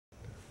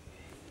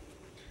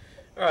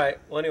Alright,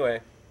 well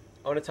anyway,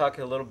 I want to talk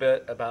a little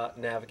bit about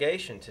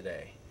navigation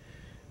today.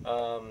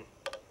 Of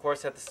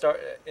course, at the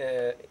start,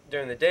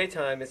 during the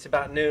daytime, it's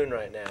about noon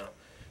right now.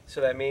 So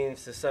that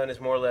means the sun is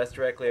more or less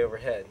directly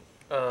overhead.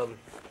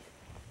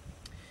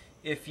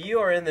 If you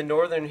are in the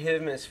northern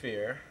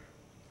hemisphere,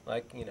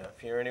 like,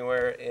 if you're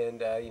anywhere in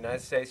the United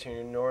States or in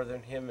your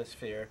northern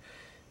hemisphere,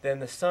 then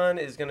the sun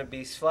is going to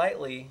be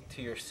slightly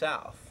to your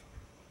south,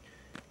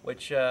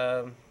 which,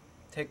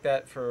 take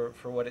that for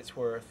what it's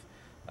worth.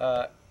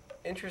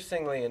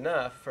 Interestingly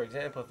enough, for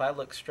example, if I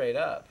look straight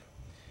up,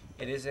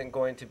 it isn't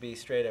going to be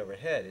straight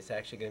overhead. It's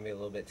actually going to be a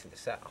little bit to the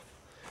south.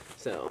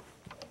 So,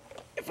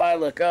 if I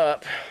look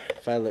up,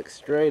 if I look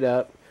straight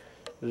up,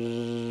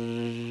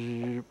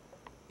 it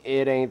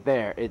ain't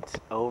there. It's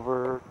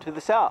over to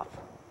the south.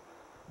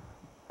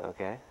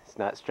 Okay, it's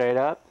not straight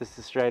up. This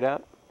is straight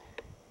up.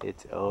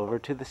 It's over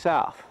to the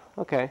south.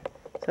 Okay,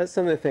 so that's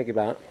something to think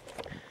about.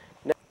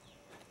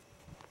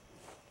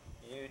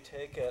 You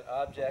take an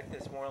object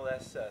that's more or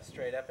less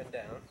straight up and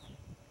down,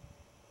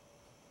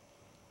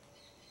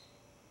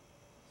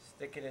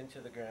 stick it into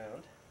the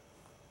ground.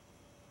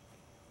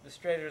 The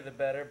straighter the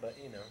better, but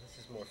this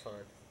is more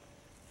fun.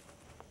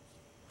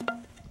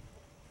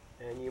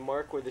 And you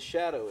mark where the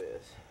shadow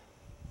is.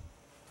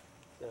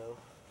 So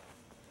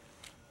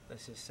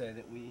let's just say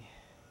that we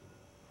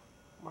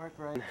mark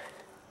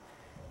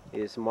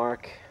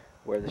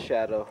where the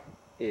shadow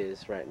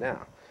is right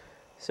now.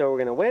 So we're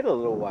going to wait a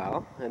little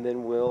while, and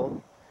then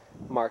we'll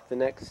mark the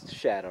next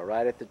shadow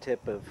right at the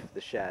tip of the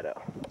shadow.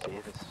 See,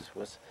 this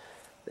was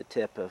the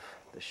tip of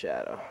the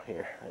shadow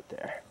here, right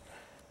there.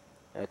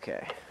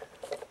 Okay.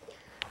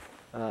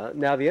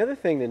 Now the other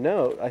thing to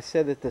note, I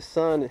said that the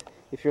sun,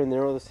 if you're in the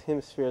northern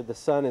hemisphere, the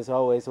sun is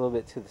always a little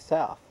bit to the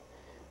south.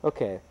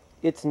 Okay,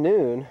 it's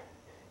noon,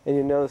 and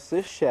you notice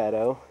this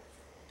shadow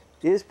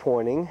is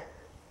pointing.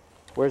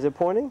 Where's it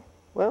pointing?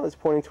 Well, it's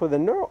pointing toward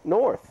the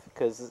north,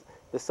 because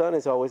the sun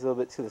is always a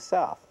little bit to the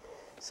south.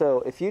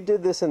 So if you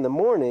did this in the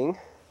morning,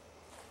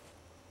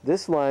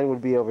 this line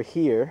would be over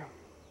here.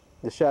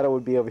 The shadow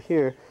would be over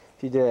here.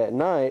 If you did it at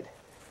night,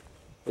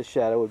 the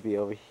shadow would be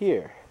over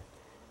here,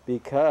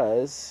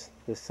 because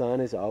the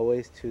sun is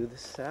always to the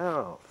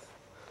south.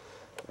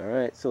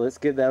 Alright, so let's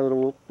give that a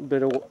little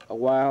bit of a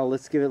while.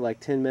 Let's give it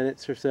like 10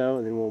 minutes or so,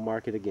 and then we'll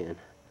mark it again.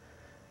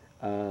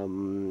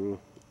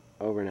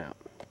 Over and out.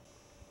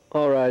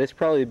 Alright, it's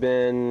probably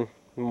been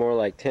more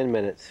like 10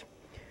 minutes.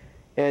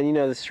 And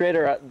the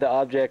straighter the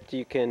object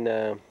you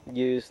can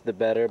use, the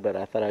better, but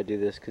I thought I'd do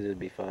this because it'd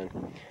be fun.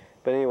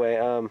 But anyway,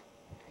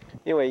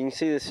 you can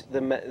see this,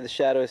 the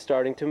shadow is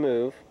starting to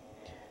move.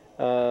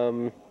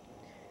 We're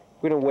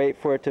going to wait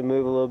for it to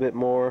move a little bit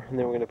more, and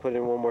then we're going to put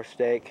in one more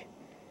stake,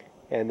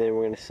 and then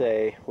we're going to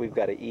say we've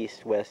got an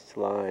east-west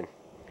line.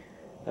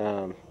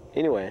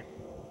 Anyway,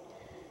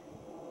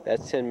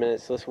 that's 10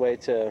 minutes. Let's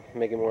wait to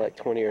make it more like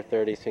 20 or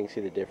 30 so you can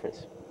see the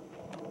difference.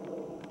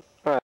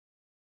 Alright.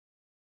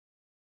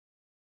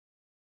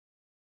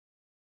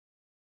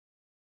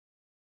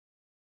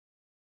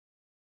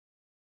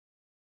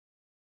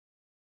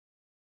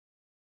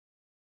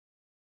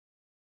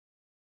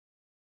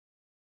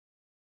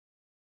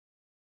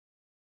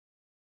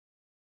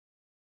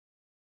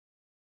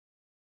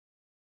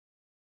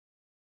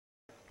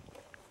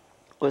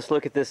 Let's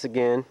look at this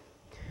again.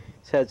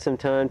 It's had some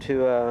time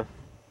to,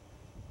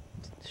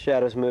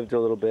 shadows moved a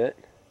little bit.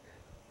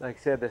 Like I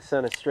said, the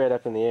sun is straight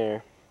up in the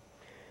air.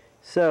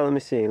 So let me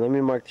see, let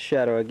me mark the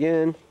shadow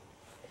again.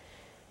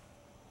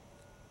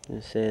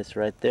 Let's say it's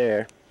right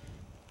there.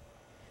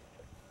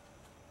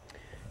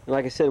 And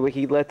like I said, we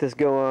could let this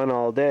go on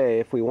all day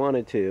if we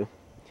wanted to.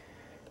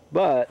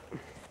 But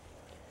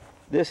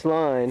this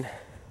line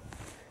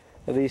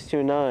of these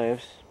two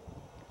knives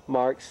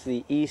marks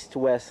the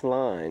east-west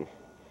line.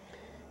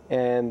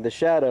 And the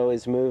shadow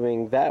is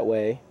moving that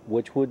way,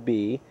 which would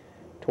be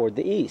toward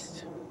the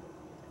east,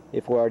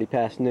 if we're already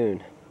past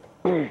noon.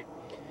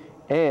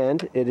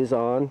 And it is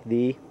on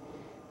the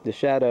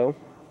shadow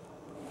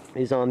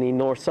is on the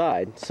north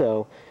side.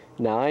 So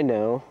now I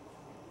know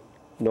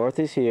north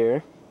is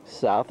here,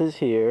 south is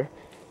here,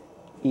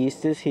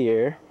 east is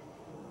here,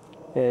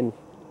 and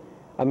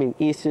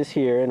east is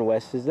here and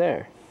west is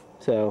there.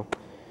 So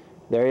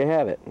there you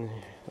have it.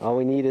 All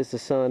we need is the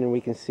sun, and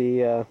we can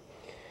see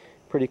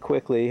pretty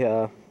quickly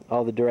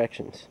all the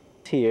directions.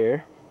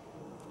 Here,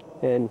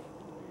 and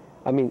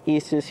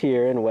east is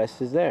here and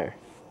west is there.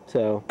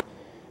 So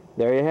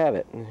there you have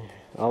it.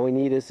 All we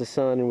need is the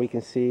sun, and we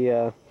can see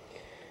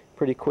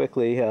pretty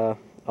quickly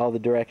all the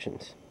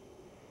directions.